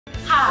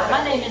Hi,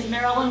 my name is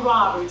Marilyn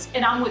Roberts,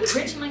 and I'm with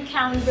Richland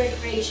County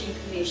Recreation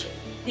Commission,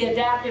 the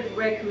Adaptive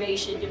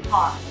Recreation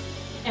Department.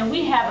 And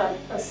we have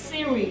a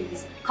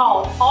series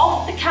called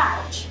Off the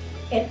Couch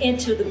and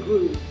Into the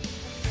Groove.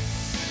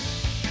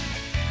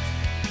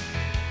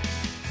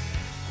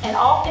 And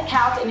Off the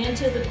Couch and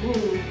Into the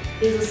Groove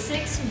is a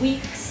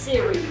 6-week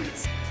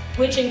series,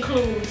 which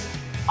includes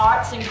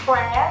arts and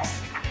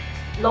crafts,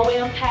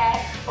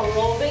 low-impact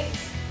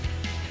aerobics,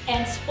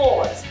 and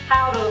sports,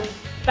 how to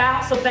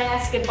bounce a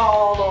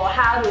basketball or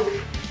how to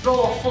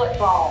throw a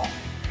football.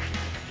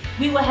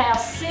 We will have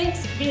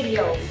 6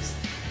 videos.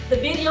 The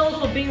videos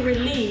will be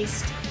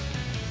released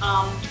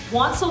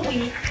once a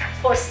week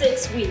for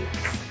 6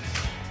 weeks.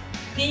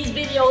 These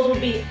videos will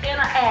be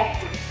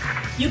interactive.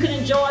 You can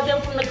enjoy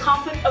them from the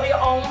comfort of your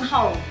own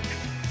home.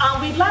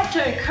 We'd like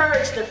to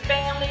encourage the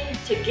family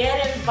to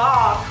get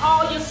involved.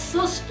 Call your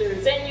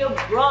sisters and your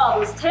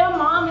brothers. Tell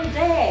mom and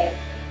dad,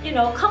 you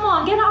know, come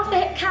on, get off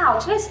that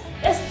couch. Let's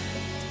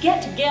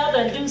get together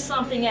and do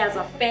something as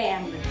a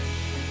family.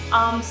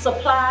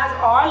 Supplies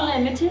are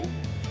limited.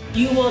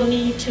 You will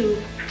need to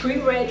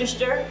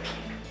pre-register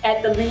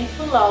at the link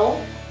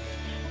below,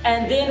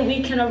 and then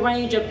we can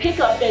arrange a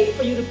pickup date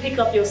for you to pick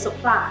up your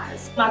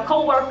supplies. My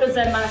co-workers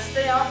and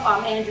myself,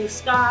 Andrew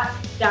Scott,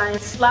 Diane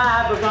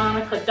Sly,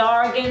 Veronica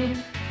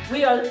Dargan,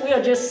 we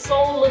are just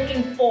so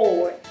looking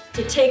forward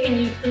to taking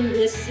you through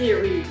this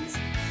series.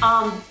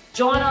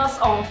 Join us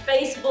on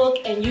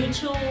Facebook and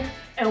YouTube,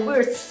 and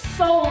we're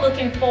so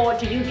looking forward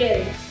to you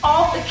getting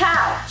off the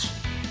couch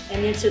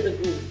and into the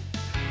groove.